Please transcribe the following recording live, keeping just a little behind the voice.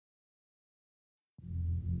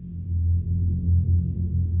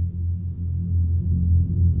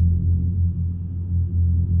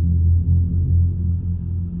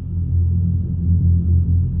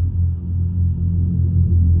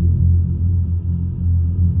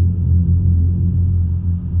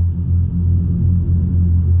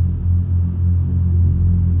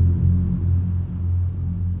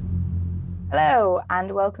Hello,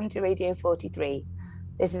 and welcome to Radio 43.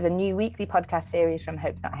 This is a new weekly podcast series from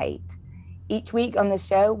Hope Not Hate. Each week on this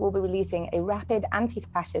show, we'll be releasing a rapid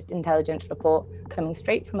anti-fascist intelligence report coming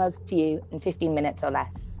straight from us to you in 15 minutes or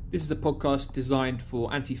less. This is a podcast designed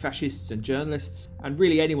for anti-fascists and journalists, and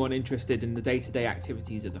really anyone interested in the day-to-day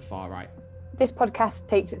activities of the far right. This podcast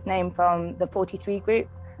takes its name from the 43 Group,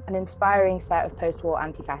 an inspiring set of post-war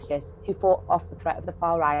anti-fascists who fought off the threat of the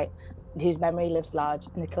far right and whose memory lives large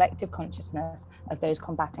in the collective consciousness of those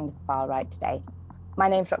combating the far right today. My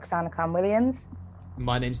name's Roxana Khan-Williams.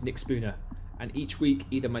 My name's Nick Spooner, and each week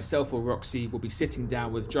either myself or Roxy will be sitting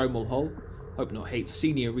down with Joe Mulhall, Hope Not Hate's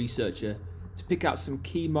senior researcher, to pick out some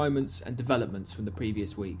key moments and developments from the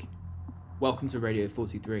previous week. Welcome to Radio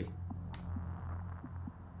 43.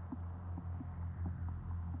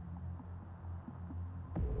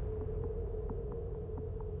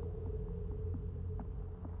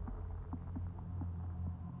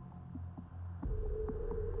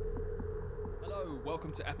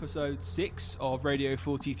 Welcome to episode 6 of Radio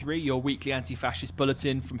 43, your weekly anti-fascist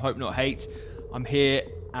bulletin from Hope Not Hate. I'm here,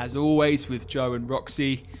 as always, with Joe and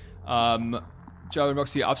Roxy. Joe and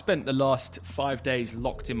Roxy, I've spent the last 5 days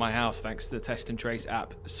locked in my house thanks to the Test and Trace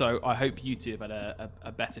app, so I hope you two have had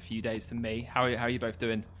a better few days than me. How are you both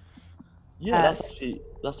doing? Yeah, that's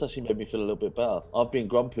actually made me feel a little bit better. I've been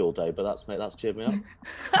grumpy all day, but that's cheered me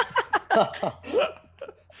up.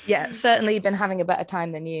 Yeah, certainly been having a better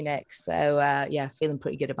time than you, Nick. So, feeling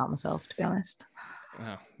pretty good about myself, to be honest.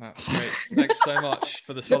 Wow, that's great. Thanks so much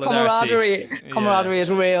for the solidarity. The camaraderie is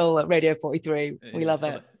real at Radio 43. We love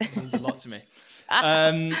it. It means a lot to me.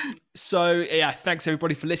 Thanks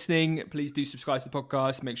everybody for listening. Please do subscribe to the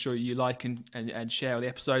podcast. Make sure you like and share all the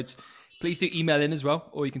episodes. Please do email in as well,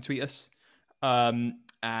 or you can tweet us. And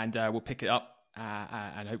we'll pick it up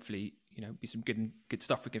and hopefully be some good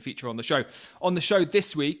stuff we can feature on the show. On the show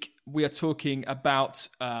this week, we are talking about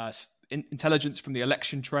intelligence from the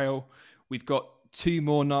election trail. We've got 2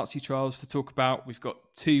 more Nazi trials to talk about. We've got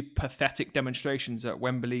 2 pathetic demonstrations at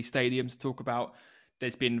Wembley Stadium to talk about.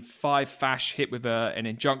 There's been 5 fash hit with an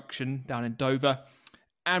injunction down in Dover.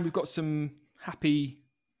 And we've got some hopey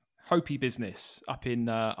business up in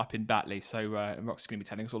Batley. So Rox's going to be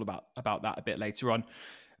telling us all about that a bit later on.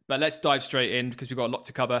 But let's dive straight in because we've got a lot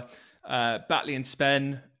to cover. Batley and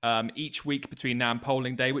Spen, each week between now and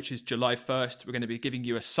polling day, which is July 1st, we're going to be giving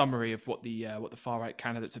you a summary of what the far-right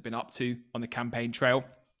candidates have been up to on the campaign trail.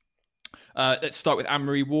 Let's start with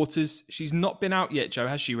Anne-Marie Waters. She's not been out yet, Joe,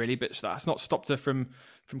 has she really? But that's not stopped her from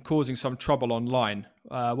causing some trouble online.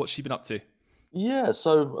 What's she been up to? Yeah,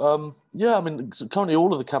 so, currently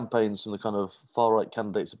all of the campaigns from the kind of far-right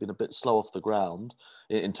candidates have been a bit slow off the ground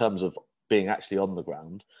in terms of being actually on the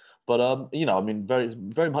ground. But, very,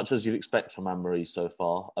 very much as you'd expect from Anne-Marie so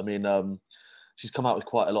far. I mean, she's come out with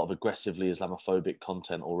quite a lot of aggressively Islamophobic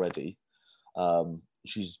content already.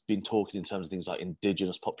 She's been talking in terms of things like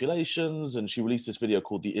indigenous populations, and she released this video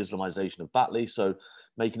called The Islamization of Batley, so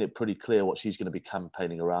making it pretty clear what she's going to be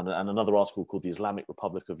campaigning around, and another article called The Islamic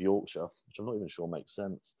Republic of Yorkshire, which I'm not even sure makes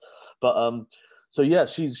sense. But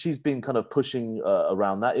she's been kind of pushing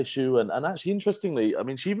around that issue. And actually, interestingly, I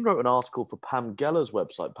mean, she even wrote an article for Pam Geller's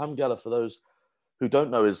website. Pam Geller, for those who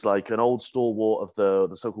don't know, is like an old stalwart of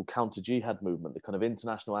the so-called counter-jihad movement, the kind of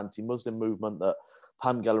international anti-Muslim movement that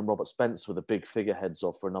Pam Geller and Robert Spence were the big figureheads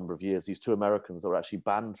of for a number of years. These 2 Americans that were actually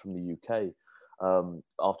banned from the UK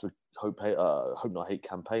after Hope Not Hate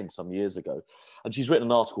campaign some years ago. And she's written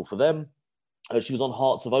an article for them. She was on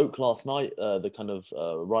Hearts of Oak last night, the kind of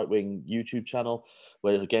right-wing YouTube channel,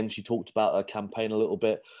 where, again, she talked about her campaign a little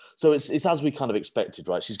bit. So it's as we kind of expected,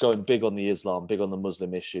 right? She's going big on the Islam, big on the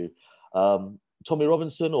Muslim issue. Tommy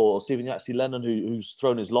Robinson or Stephen Yaxley Lennon, who's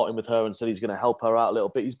thrown his lot in with her and said he's going to help her out a little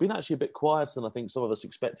bit. He's been actually a bit quieter than I think some of us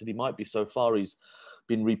expected he might be so far. He's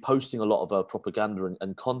been reposting a lot of her propaganda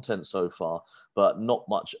and content so far, but not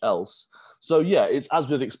much else. So yeah, it's as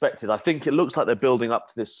we'd expected. I think it looks like they're building up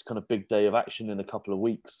to this kind of big day of action in a couple of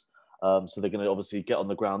weeks. So they're going to obviously get on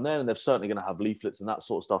the ground then, and they're certainly going to have leaflets and that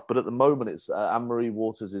sort of stuff. But at the moment, it's Anne-Marie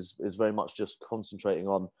Waters is very much just concentrating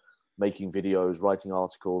on making videos, writing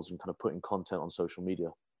articles, and kind of putting content on social media.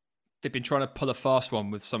 They've been trying to pull a fast one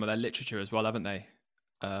with some of their literature as well, haven't they?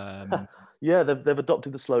 Yeah, they've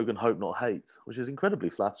adopted the slogan "Hope Not Hate," which is incredibly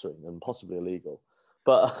flattering and possibly illegal.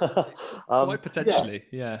 But quite potentially,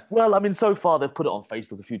 yeah. Well, I mean, so far they've put it on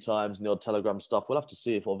Facebook a few times and the odd Telegram stuff. We'll have to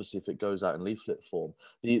see if it goes out in leaflet form.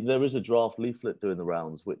 There is a draft leaflet doing the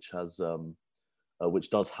rounds, which does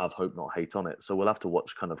have "Hope Not Hate" on it. So we'll have to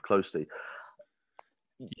watch kind of closely.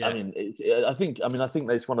 Yeah. I think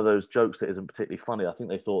it's one of those jokes that isn't particularly funny. I think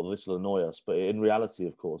they thought this will annoy us, but in reality,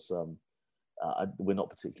 of course, we're not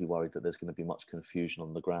particularly worried that there's going to be much confusion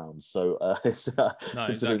on the ground. So No, considering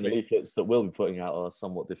exactly. the leaflets that we'll be putting out are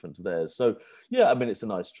somewhat different to theirs. So yeah, I mean, it's a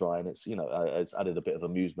nice try, and it's it's added a bit of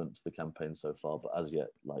amusement to the campaign so far. But as yet,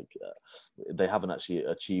 they haven't actually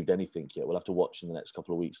achieved anything yet. We'll have to watch in the next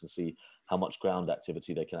couple of weeks and see how much ground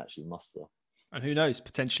activity they can actually muster. And who knows,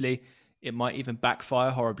 potentially it might even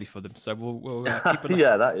backfire horribly for them. So we'll keep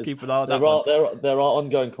an keep an eye on that one. There are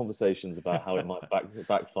ongoing conversations about how it might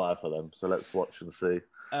backfire for them. So let's watch and see.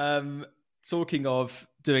 Talking of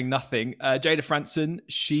doing nothing, Jada Franson,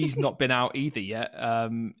 she's not been out either yet.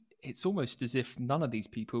 It's almost as if none of these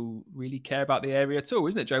people really care about the area at all,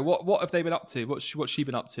 isn't it, Joe? What have they been up to? What's she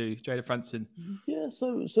been up to, Jada Franson? Yeah,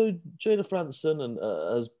 so Jada Franson and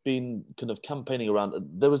has been kind of campaigning around.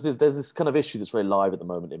 There's this kind of issue that's very live at the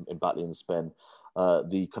moment in Batley and Spen,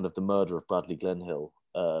 the murder of Bradley Gledhill.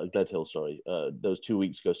 Those 2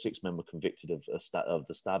 weeks ago, 6 men were convicted of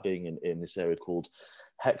the stabbing in this area called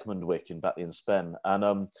Heckmondwick in Batley and Spen,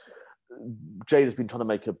 and Jada's been trying to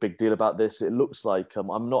make a big deal about this. It looks like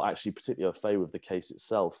I'm not actually particularly in favour of the case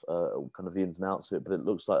itself, kind of the ins and outs of it, but it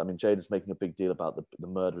looks like Jada's making a big deal about the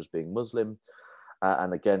murderers being Muslim,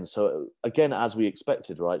 and again, as we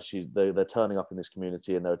expected, right? They're turning up in this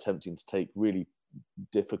community and they're attempting to take really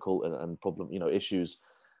difficult and problem issues,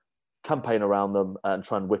 campaign around them and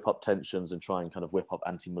try and whip up tensions and try and kind of whip up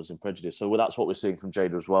anti-Muslim prejudice. So that's what we're seeing from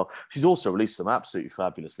Jada as well. She's also released some absolutely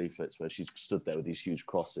fabulous leaflets where she's stood there with these huge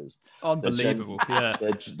crosses. Unbelievable.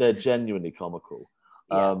 They're genuinely comical.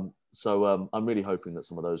 Yeah. I'm really hoping that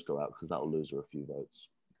some of those go out because that will lose her a few votes.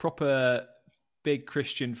 Proper big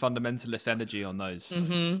Christian fundamentalist energy on those.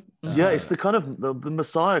 Mm-hmm. Yeah, it's the kind of the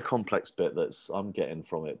Messiah complex bit I'm getting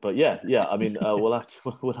from it. But yeah. I mean, we'll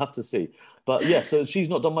have to see. But yeah, so she's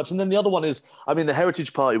not done much. And then the other one is, the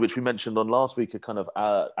Heritage Party, which we mentioned on last week, are kind of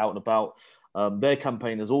out and about. Their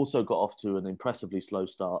campaign has also got off to an impressively slow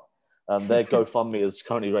start. Their GoFundMe has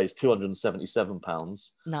currently raised £277.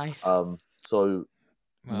 Nice. So.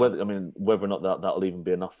 Wow. Whether or not that'll even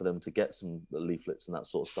be enough for them to get some leaflets and that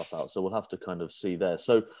sort of stuff out. So we'll have to kind of see there.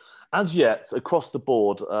 So as yet, across the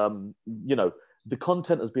board, the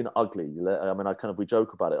content has been ugly. We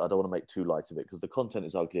joke about it. I don't want to make too light of it because the content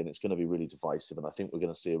is ugly and it's going to be really divisive. And I think we're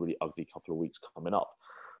going to see a really ugly couple of weeks coming up.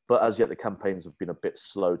 But as yet, the campaigns have been a bit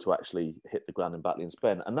slow to actually hit the ground in Batley and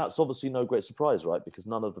Spen. And that's obviously no great surprise, right? Because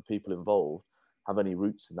none of the people involved have any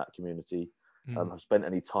roots in that community. Have spent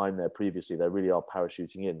any time there previously. They really are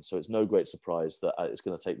parachuting in. So it's no great surprise that it's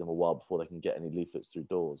going to take them a while before they can get any leaflets through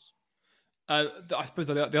doors. I suppose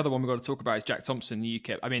the other one we've got to talk about is Jack Thompson,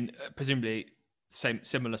 UKIP. Presumably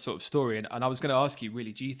similar sort of story. And I was going to ask you,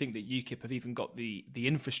 really, do you think that UKIP have even got the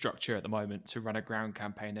infrastructure at the moment to run a ground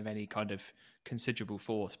campaign of any kind of considerable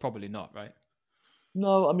force? Probably not, right?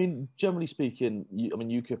 No, generally speaking,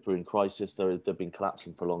 UKIP are in crisis. They've been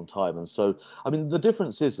collapsing for a long time. And so, the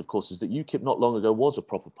difference is, of course, is that UKIP not long ago was a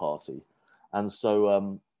proper party. And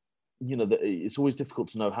so, it's always difficult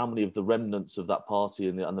to know how many of the remnants of that party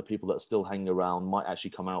and the people that are still hanging around might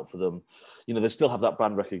actually come out for them. They still have that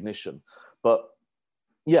brand recognition. But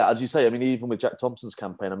yeah, as you say, even with Jack Thompson's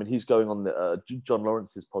campaign, he's going on John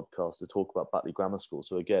Lawrence's podcast to talk about Batley Grammar School.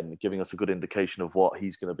 So again, giving us a good indication of what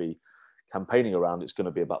he's going to be campaigning around. It's going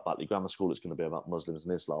to be about Batley Grammar School. It's going to be about Muslims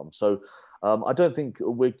and Islam. So I don't think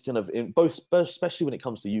we're kind of in both, especially when it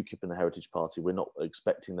comes to UKIP and the Heritage Party, we're not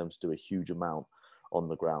expecting them to do a huge amount on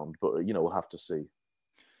the ground. But we'll have to see.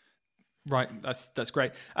 Right, that's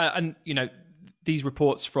great. And these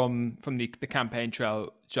reports from the campaign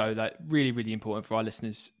trail, Joe, that really, really important for our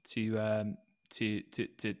listeners to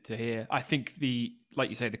hear. I think like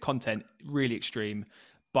you say, the content really extreme,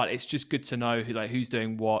 but it's just good to know who's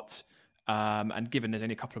doing what. And given there's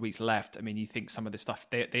only a couple of weeks left, you think some of this stuff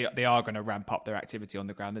they are going to ramp up their activity on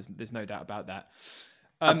the ground. There's no doubt about that.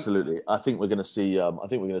 Absolutely, I think we're going to see.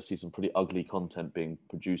 Some pretty ugly content being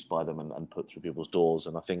produced by them and put through people's doors.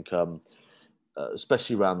 And I think,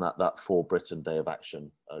 especially around that For Britain Day of Action,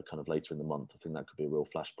 kind of later in the month, I think that could be a real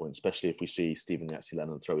flashpoint. Especially if we see Stephen Yaxley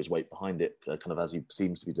Lennon throw his weight behind it, kind of as he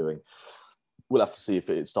seems to be doing. We'll have to see if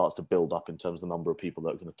it starts to build up in terms of the number of people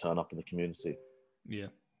that are going to turn up in the community. Yeah,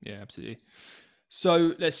 absolutely.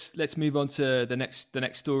 So let's move on to the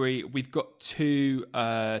next story. We've got two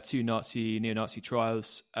neo-Nazi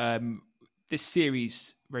trials. This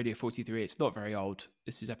series, Radio 43, it's not very old.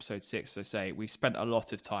 This is episode 6. As I say, we spent a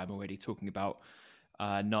lot of time already talking about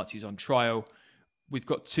Nazis on trial. We've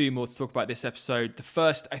got 2 more to talk about this episode. The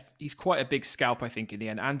first, he's quite a big scalp, I think, in the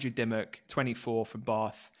end. Andrew Dimmock, 24, from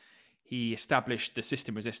Bath. He established the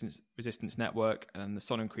System Resistance Network and the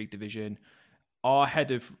Sonnenkrieg Division. our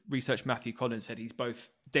head of research, Matthew Collins, said he's both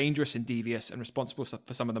dangerous and devious and responsible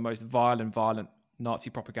for some of the most violent Nazi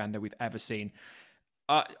propaganda we've ever seen.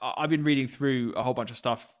 I've been reading through a whole bunch of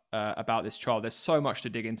stuff about this trial. There's so much to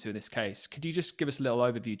dig into in this case. Could you just give us a little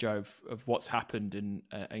overview, Joe, of what's happened and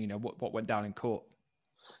what went down in court?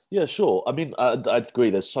 Yeah, sure. I mean, I agree.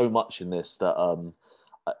 There's so much in this that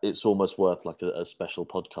it's almost worth like a special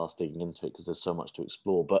podcast digging into it because there's so much to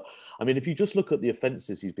explore. But I mean, if you just look at the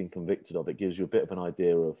offences he's been convicted of, it gives you a bit of an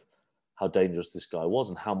idea of how dangerous this guy was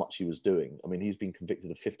and how much he was doing. I mean, he's been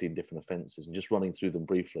convicted of 15 different offences, and just running through them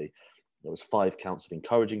briefly, there was 5 counts of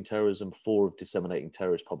encouraging terrorism, 4 of disseminating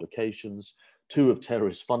terrorist publications, 2 of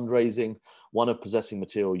terrorist fundraising, 1 of possessing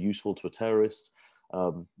material useful to a terrorist.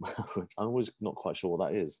 I'm always not quite sure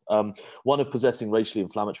what that is. 1 of possessing racially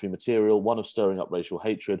inflammatory material, 1 of stirring up racial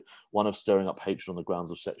hatred, 1 of stirring up hatred on the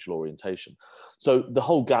grounds of sexual orientation. So the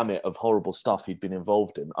whole gamut of horrible stuff he'd been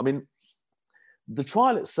involved in. I mean, the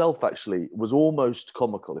trial itself actually was almost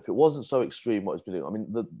comical if it wasn't so extreme what he's been doing. I mean,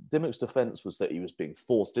 the Dimmock's defense was that he was being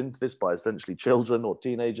forced into this by essentially children or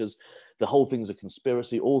teenagers. The whole thing's a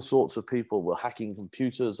conspiracy. All sorts of people were hacking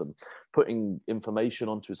computers and putting information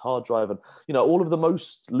onto his hard drive. And, all of the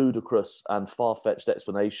most ludicrous and far-fetched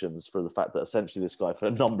explanations for the fact that essentially this guy for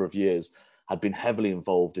a number of years had been heavily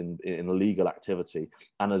involved in illegal activity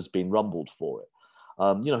and has been rumbled for it.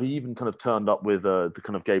 He even kind of turned up with the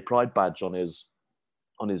kind of gay pride badge on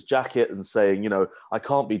his jacket and saying, I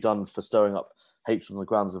can't be done for stirring up hatred on the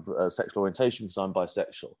grounds of sexual orientation because I'm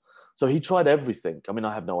bisexual. So he tried everything. I mean,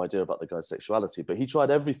 I have no idea about the guy's sexuality, but he tried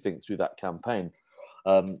everything through that campaign,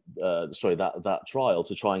 that trial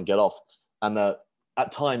to try and get off. And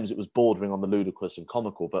at times it was bordering on the ludicrous and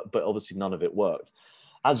comical, but obviously none of it worked.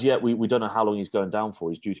 As yet, we don't know how long he's going down for.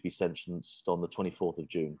 He's due to be sentenced on the 24th of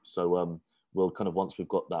June. So we'll kind of, once we've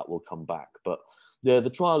got that, we'll come back. But yeah,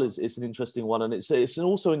 the trial is an interesting one, and it's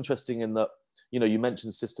also interesting in that you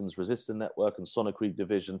mentioned Systems Resistance Network and Sonic Creek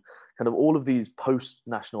Division, kind of all of these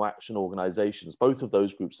post-National Action organizations. Both of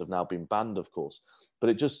those groups have now been banned, of course,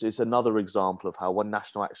 but it's another example of how when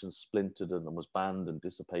National Action splintered and was banned and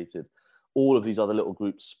dissipated, all of these other little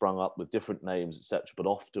groups sprung up with different names, etc., but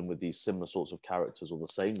often with these similar sorts of characters or the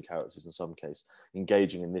same characters in some case,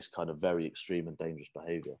 engaging in this kind of very extreme and dangerous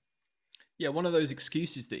behavior. Yeah, one of those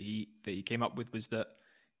excuses that he came up with was that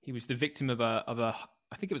he was the victim of a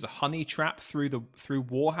I think it was a honey trap through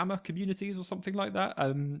Warhammer communities or something like that.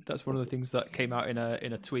 That's one of the things that came out in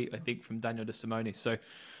a tweet, I think, from Daniel De Simone. So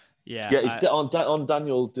yeah, it's on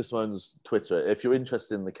Daniel De Simone's Twitter. If you're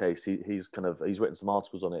interested in the case, he's written some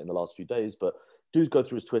articles on it in the last few days. But do go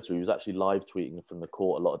through his Twitter. He was actually live tweeting from the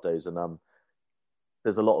court a lot of days, and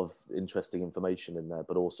there's a lot of interesting information in there,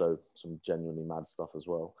 but also some genuinely mad stuff as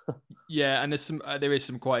well. Yeah, and there is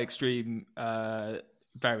some quite extreme,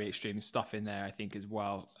 very extreme stuff in there, I think, as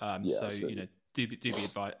well. So absolutely. Do be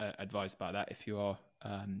advised about that if you are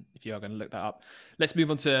going to look that up. Let's move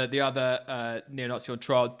on to the other neo-Nazi on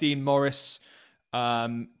trial, Dean Morris.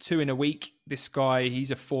 2 in a week. This guy, he's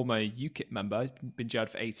a former UKIP member, been jailed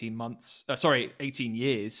for 18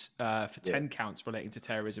 years for 10 counts relating to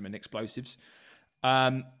terrorism and explosives.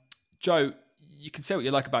 Joe, you can say what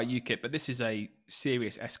you like about UKIP, but this is a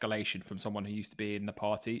serious escalation from someone who used to be in the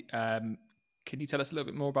party. Can you tell us a little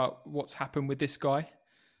bit more about what's happened with this guy?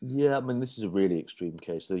 Yeah, I mean, this is a really extreme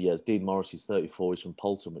case. So, it's Dean Morris. He's 34. He's from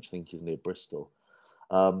Poulton, which I think is near Bristol.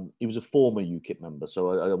 He was a former UKIP member.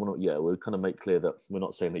 So I want to, we'll kind of make clear that we're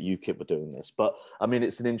not saying that UKIP were doing this. But, I mean,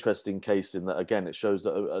 it's an interesting case in that, again, it shows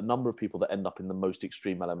that a number of people that end up in the most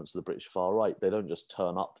extreme elements of the British far right, they don't just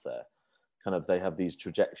turn up there. They have these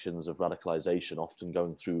trajections of radicalization, often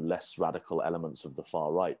going through less radical elements of the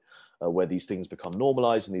far right, where these things become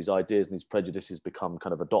normalized and these ideas and these prejudices become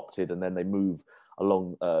kind of adopted, and then they move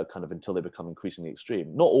along until they become increasingly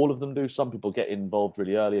extreme. Not all of them do. Some people get involved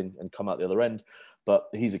really early and come out the other end, but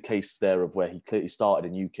he's a case there of where he clearly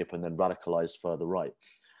started in UKIP and then radicalized further right.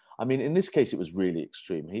 I mean, in this case, it was really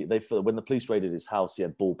extreme. When the police raided his house, he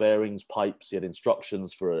had ball bearings, pipes, he had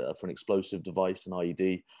instructions for an explosive device, an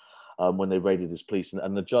IED. When they raided his police,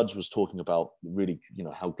 and the judge was talking about really,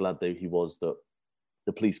 how glad he was that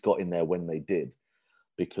the police got in there when they did,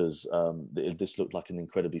 because this looked like an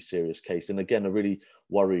incredibly serious case. And again, a really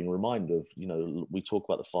worrying reminder of, we talk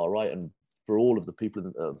about the far right, and for all of the people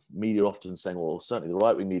in the media often saying, well, certainly the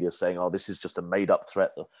right-wing media saying, oh, this is just a made-up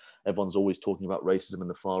threat. Everyone's always talking about racism in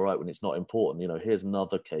the far right when it's not important. Here's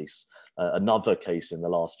another case in the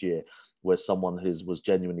last year where someone was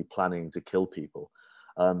genuinely planning to kill people.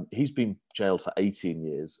 He's been jailed for 18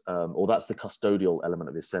 years, or that's the custodial element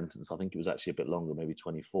of his sentence. I think it was actually a bit longer, maybe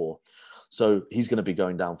 24. So he's going to be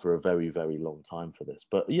going down for a very, very long time for this.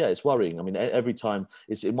 But yeah, it's worrying. I mean, every time,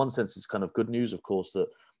 it's in one sense, it's kind of good news, of course, that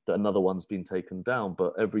another one's been taken down.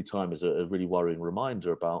 But every time is a really worrying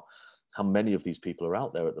reminder about how many of these people are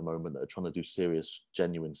out there at the moment that are trying to do serious,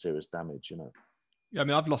 genuine, serious damage, you know. Yeah, I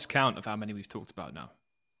mean, I've lost count of how many we've talked about now.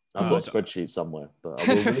 I've got a spreadsheet somewhere, but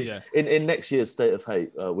I will, Yeah. in next year's State of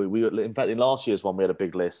Hate, we in fact in last year's one we had a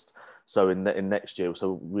big list. So in next year,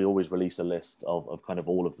 so we always release a list of kind of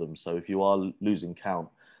all of them. So if you are losing count,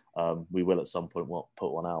 we will at some point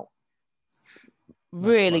put one out.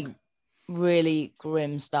 Really, really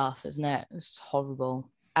grim stuff, isn't it? It's horrible.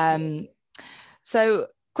 So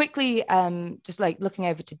quickly, just like looking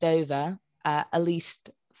over to Dover, at least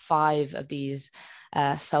 5 of these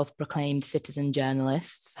self-proclaimed citizen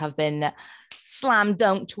journalists have been slam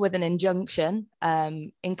dunked with an injunction,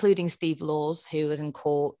 including Steve Laws, who was in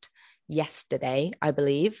court yesterday, I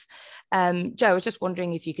believe. Joe, I was just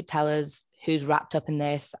wondering if you could tell us who's wrapped up in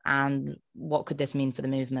this and what could this mean for the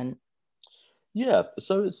movement? Yeah,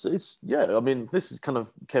 so it's yeah. I mean, this is kind of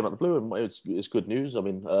came out of the blue, and it's good news. I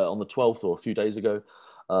mean, on the 12th or a few days ago,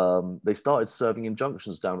 they started serving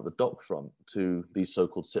injunctions down at the dock front to these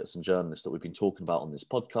so-called citizen journalists that we've been talking about on this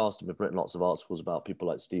podcast, and we've written lots of articles about people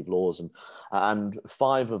like Steve Laws, and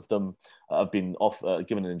 5 of them have been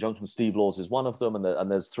given an injunction. Steve Laws is one of them, and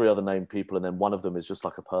there's 3 other named people, and then one of them is just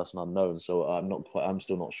like a person unknown. So I'm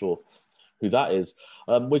still not sure who that is.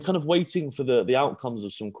 We're kind of waiting for the outcomes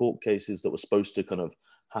of some court cases that were supposed to kind of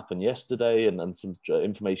happen yesterday, and some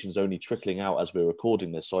information is only trickling out as we're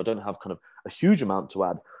recording this. So I don't have kind of a huge amount to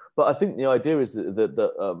add. But I think the idea is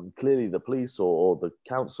that clearly the police or the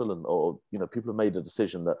council or people have made a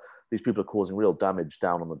decision that these people are causing real damage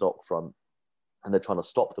down on the dock front, and they're trying to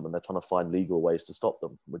stop them, and they're trying to find legal ways to stop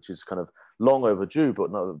them, which is kind of long overdue,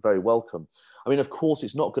 but not very welcome. I mean, of course,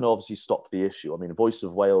 it's not going to obviously stop the issue. I mean, Voice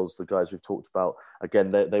of Wales, the guys we've talked about,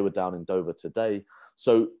 again, they were down in Dover today.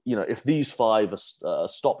 So, if these 5 are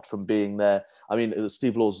stopped from being there, I mean,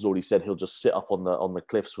 Steve Laws has already said he'll just sit up on the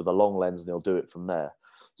cliffs with a long lens and he'll do it from there.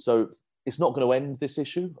 So it's not going to end this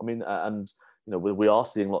issue. I mean, and we are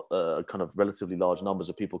seeing kind of relatively large numbers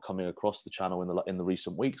of people coming across the channel in the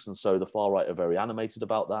recent weeks, and so the far right are very animated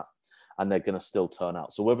about that, and they're going to still turn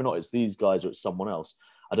out. So whether or not it's these guys or it's someone else,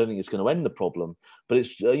 I don't think it's going to end the problem. But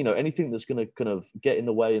it's anything that's going to kind of get in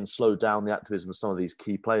the way and slow down the activism of some of these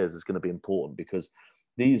key players is going to be important, because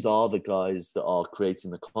these are the guys that are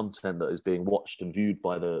creating the content that is being watched and viewed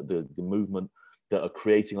by the movement, that are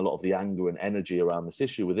creating a lot of the anger and energy around this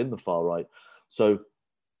issue within the far right. So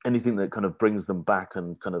anything that kind of brings them back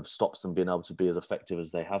and kind of stops them being able to be as effective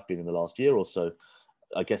as they have been in the last year or so,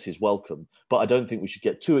 I guess is welcome. But I don't think we should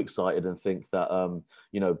get too excited and think that,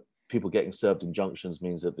 people getting served injunctions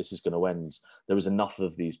means that this is going to end. There is enough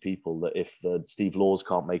of these people that if Steve Laws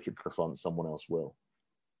can't make it to the front, someone else will.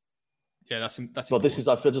 Yeah, that's. But this is.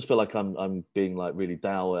 I just feel like I'm being like really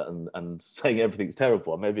dour and saying everything's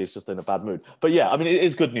terrible. Maybe it's just in a bad mood. But yeah, I mean, it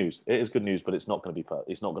is good news. It is good news, but it's not going to be.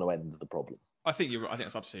 It's not going to end the problem. I think you're. I think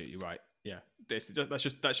that's absolutely right. Yeah, that's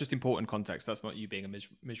just important context. That's not you being a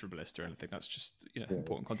miserabilist or anything. That's just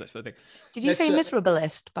important context for the thing. Did you say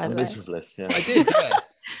miserabilist, by the way? Miserabilist, yeah. I did. Yeah.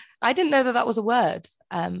 I didn't know that was a word.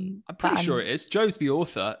 I'm pretty sure it is. Joe's the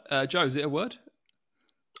author. Joe, is it a word?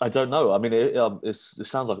 I don't know. I mean, it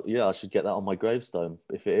sounds like, I should get that on my gravestone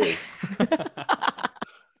if it is.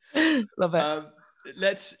 Love it.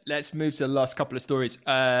 Let's move to the last couple of stories.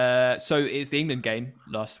 So it's the England game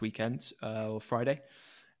last weekend or Friday,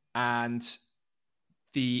 and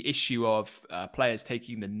the issue of players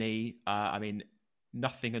taking the knee. I mean,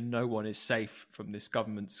 nothing and no one is safe from this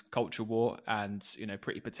government's culture war, and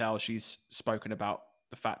Priti Patel, she's spoken about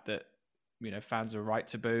the fact that fans are right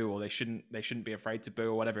to boo, or they shouldn't be afraid to boo,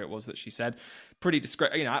 or whatever it was that she said. Pretty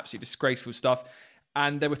absolutely disgraceful stuff.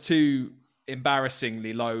 And there were two embarrassing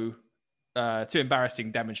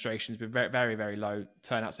demonstrations with very, very, very low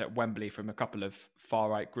turnouts at Wembley from a couple of far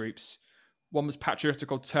right groups. One was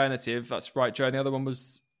Patriotic Alternative, that's right, Joe. And the other one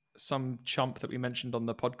was some chump that we mentioned on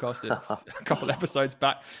the podcast a couple of episodes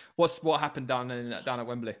back. What happened down at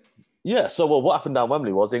Wembley? Yeah, so what happened down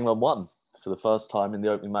Wembley was England won for the first time in the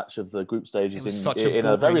opening match of the group stages in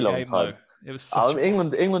a very long time. It was such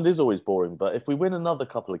England is always boring, but if we win another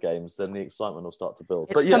couple of games, then the excitement will start to build.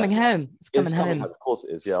 It's coming home. It's coming home. Of course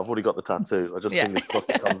it is. Yeah, I've already got the tattoo. I just think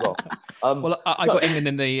it comes off. Well, I got England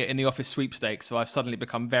in the office sweepstakes, so I've suddenly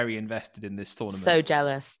become very invested in this tournament. So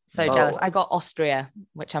jealous. Jealous. I got Austria,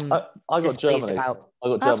 which I got Germany. About.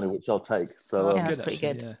 I got Germany, which I'll take. So that's pretty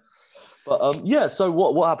good. Yeah. But so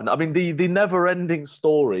what happened? I mean, the never-ending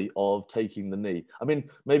story of taking the knee. I mean,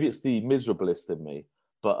 maybe it's the miserabilist in me,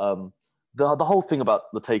 but the whole thing about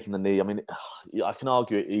the taking the knee, I mean, I can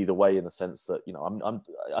argue it either way in the sense that, you know,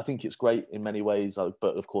 I think it's great in many ways,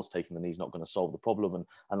 but of course taking the knee is not going to solve the problem, and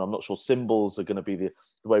I'm not sure symbols are going to be the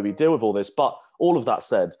way we deal with all this. But all of that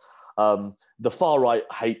said, the far right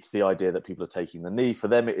hates the idea that people are taking the knee. For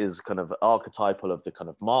them, it is kind of archetypal of the kind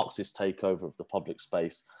of Marxist takeover of the public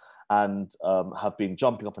space, and have been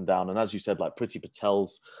jumping up and down. And as you said, like Priti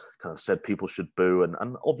Patel's kind of said people should boo,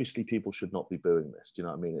 and obviously people should not be booing this. Do you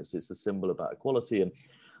know what I mean? It's a symbol about equality, and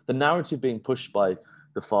the narrative being pushed by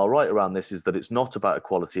the far right around this is that it's not about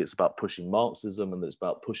equality, it's about pushing Marxism, and it's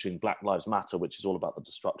about pushing Black Lives Matter, which is all about the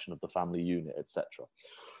destruction of the family unit, etc.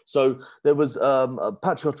 So there was a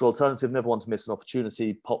Patriotic Alternative, never want to miss an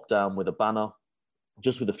opportunity, popped down with a banner,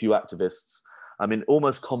 just with a few activists. I mean,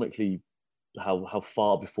 almost comically how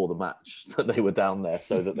far before the match that they were down there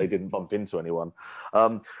so that they didn't bump into anyone.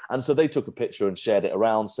 And so they took a picture and shared it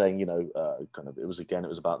around saying, you know, it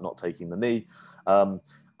was about not taking the knee.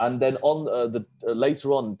 And then on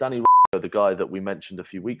later on, Danny, the guy that we mentioned a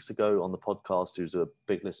few weeks ago on the podcast, who's a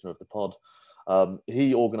big listener of the pod,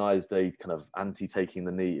 he organized a kind of anti-taking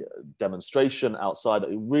the knee demonstration outside,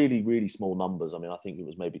 really, really small numbers. I mean, I think it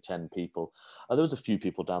was maybe 10 people. There was a few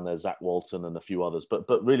people down there, Zach Walton and a few others, but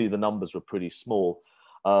really the numbers were pretty small.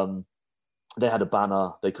 They had a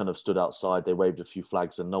banner, they kind of stood outside, they waved a few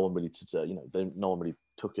flags, and no one really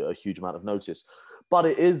took a huge amount of notice. But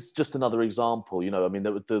it is just another example, you know, I mean,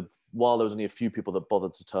 while there was only a few people that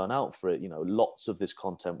bothered to turn out for it, you know, lots of this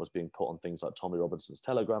content was being put on things like Tommy Robinson's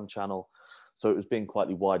Telegram channel. So it was being quite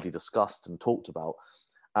widely discussed and talked about.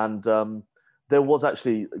 And there was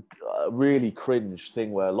actually a really cringe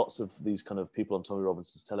thing where lots of these kind of people on Tommy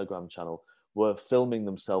Robinson's Telegram channel were filming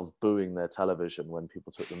themselves booing their television when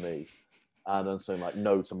people took the knee, and then saying like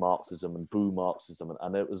no to Marxism and boo Marxism.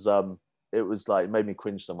 And it was like, it made me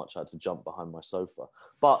cringe so much I had to jump behind my sofa.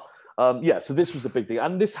 But yeah, so this was a big thing.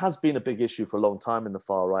 And this has been a big issue for a long time in the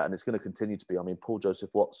far right, and it's going to continue to be. I mean, Paul Joseph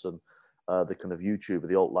Watson, the kind of YouTuber,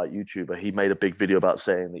 the alt-right YouTuber, he made a big video about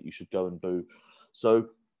saying that you should go and boo. So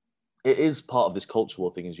it is part of this culture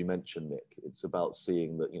war thing, as you mentioned, Nick. It's about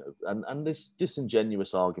seeing that, you know, and this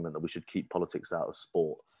disingenuous argument that we should keep politics out of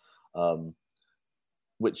sport,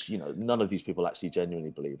 which, you know, none of these people actually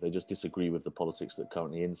genuinely believe. They just disagree with the politics that are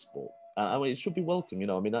currently in sport. I mean, it should be welcome, you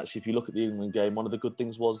know. I mean, actually, if you look at the England game, one of the good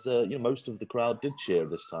things was that, you know, most of the crowd did cheer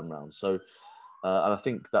this time round. So, and I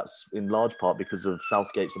think that's in large part because of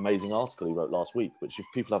Southgate's amazing article he wrote last week, which if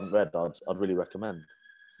people haven't read, I'd really recommend.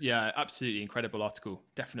 Yeah, absolutely incredible article.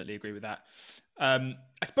 Definitely agree with that. I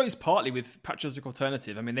suppose partly with Patriotic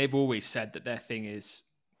Alternative, I mean, they've always said that their thing is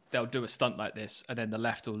they'll do a stunt like this and then the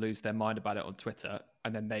left will lose their mind about it on Twitter,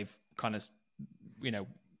 and then they've kind of, you know,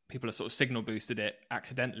 people have sort of signal boosted it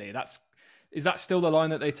accidentally. Is that still the line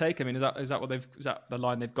that they take? I mean, is that the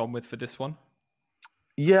line they've gone with for this one?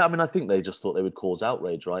 Yeah, I mean, I think they just thought they would cause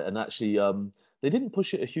outrage, right? And actually, they didn't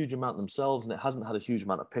push it a huge amount themselves, and it hasn't had a huge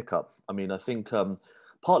amount of pickup. I mean, I think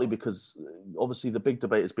partly because obviously the big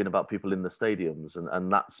debate has been about people in the stadiums,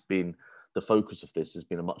 and that's been the focus of this. Has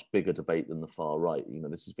been a much bigger debate than the far right. You know,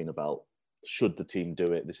 this has been about should the team do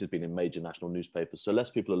it? This has been in major national newspapers, so less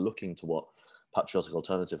people are looking to what Patriotic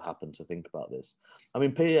Alternative happened to think about this. I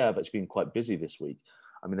mean, PA have actually been quite busy this week.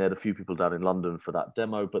 I mean, they had a few people down in London for that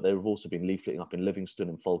demo, but they've also been leafleting up in Livingston,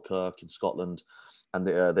 in Falkirk, in Scotland, and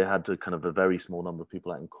they had kind of a very small number of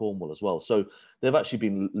people out in Cornwall as well. So they've actually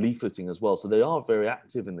been leafleting as well. So they are very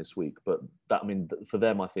active in this week. But that, I mean, for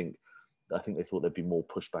them, I think they thought there'd be more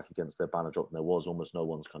pushback against their banner drop than there was. Almost no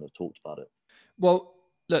one's kind of talked about it. Well,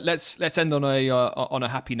 look, let's end on a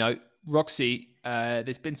happy note. Roxy,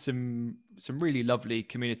 there's been some really lovely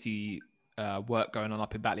community work going on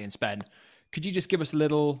up in Batley and Spen. Could you just give us a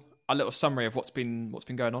little summary of what's been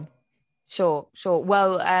going on? Sure.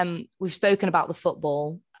 Well, we've spoken about the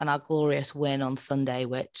football and our glorious win on Sunday,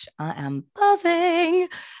 which I am buzzing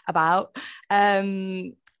about.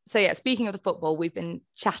 So yeah, speaking of the football, we've been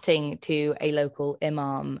chatting to a local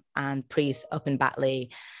imam and priest up in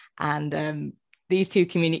Batley, and these two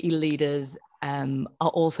community leaders are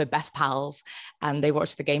also best pals, and they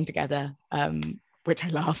watch the game together, which I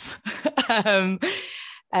love.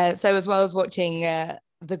 So as well as watching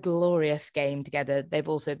the glorious game together, they've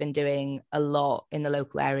also been doing a lot in the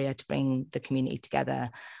local area to bring the community together.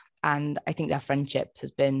 And I think their friendship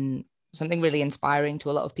has been something really inspiring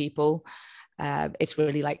to a lot of people. It's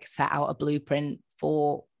really like set out a blueprint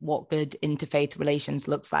for what good interfaith relations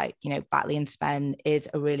looks like. You know, Batley and Spen is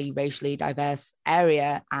a really racially diverse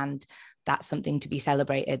area, and that's something to be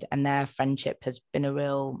celebrated. And their friendship has been a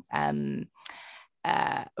real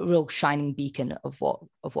shining beacon of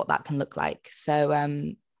what that can look like. So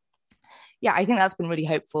yeah, I think that's been really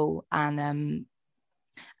hopeful. And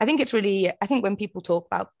I think when people talk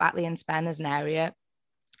about Batley and Spen as an area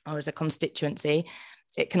or as a constituency,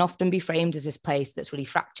 it can often be framed as this place that's really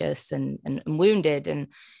fractious and wounded. And,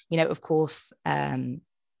 of course, the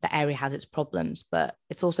area has its problems, but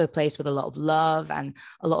it's also a place with a lot of love and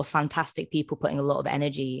a lot of fantastic people putting a lot of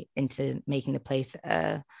energy into making the place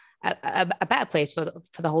a better place for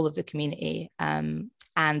the whole of the community. And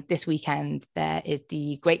this weekend, there is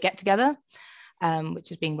the Great Get Together,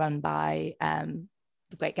 which is being run by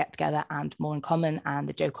the Great Get Together and More in Common and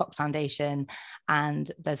the Joe Cox Foundation.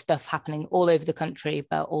 And there's stuff happening all over the country,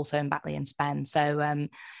 but also in Batley and Spen. So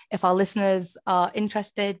if our listeners are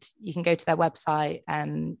interested, you can go to their website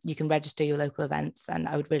and you can register your local events. And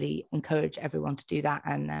I would really encourage everyone to do that.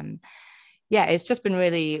 And yeah, it's just been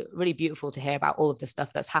really, really beautiful to hear about all of the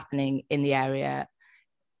stuff that's happening in the area,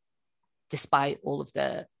 despite all of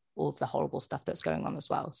the horrible stuff that's going on as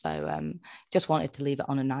well. So just wanted to leave it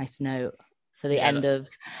on a nice note for the end of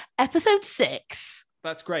episode 6.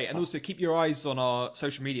 That's great. And also keep your eyes on our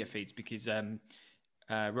social media feeds, because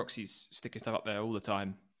Roxy's sticking stuff up there all the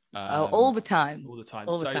time. All the time.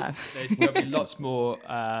 There'll be lots more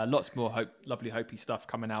lovely Hopey stuff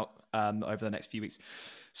coming out over the next few weeks.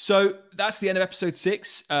 So that's the end of episode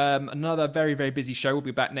 6. Another very, very busy show. We'll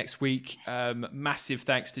be back next week. Massive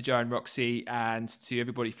thanks to Joe and Roxy and to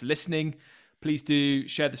everybody for listening. Please do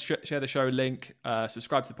share the show link,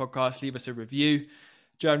 subscribe to the podcast, leave us a review.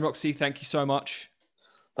 Joe and Roxy, thank you so much.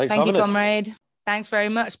 Thank you, comrade. Thanks very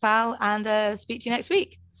much, pal. And speak to you next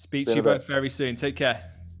week. Speak to you both very soon. Take care.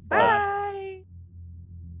 Bye.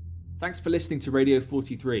 Thanks for listening to Radio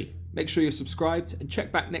 43. Make sure you're subscribed and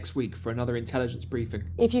check back next week for another intelligence briefing.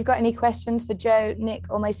 If you've got any questions for Joe, Nick,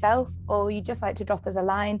 or myself, or you'd just like to drop us a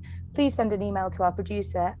line, please send an email to our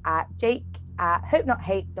producer at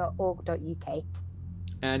jake@hopenothate.org.uk.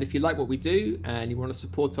 And if you like what we do and you want to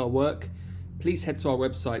support our work, please head to our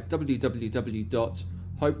website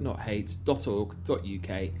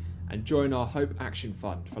www.hopenothate.org.uk and join our Hope Action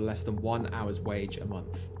Fund for less than 1 hour's wage a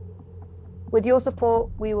month. With your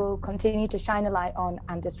support, we will continue to shine a light on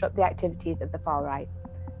and disrupt the activities of the far right.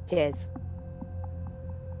 Cheers.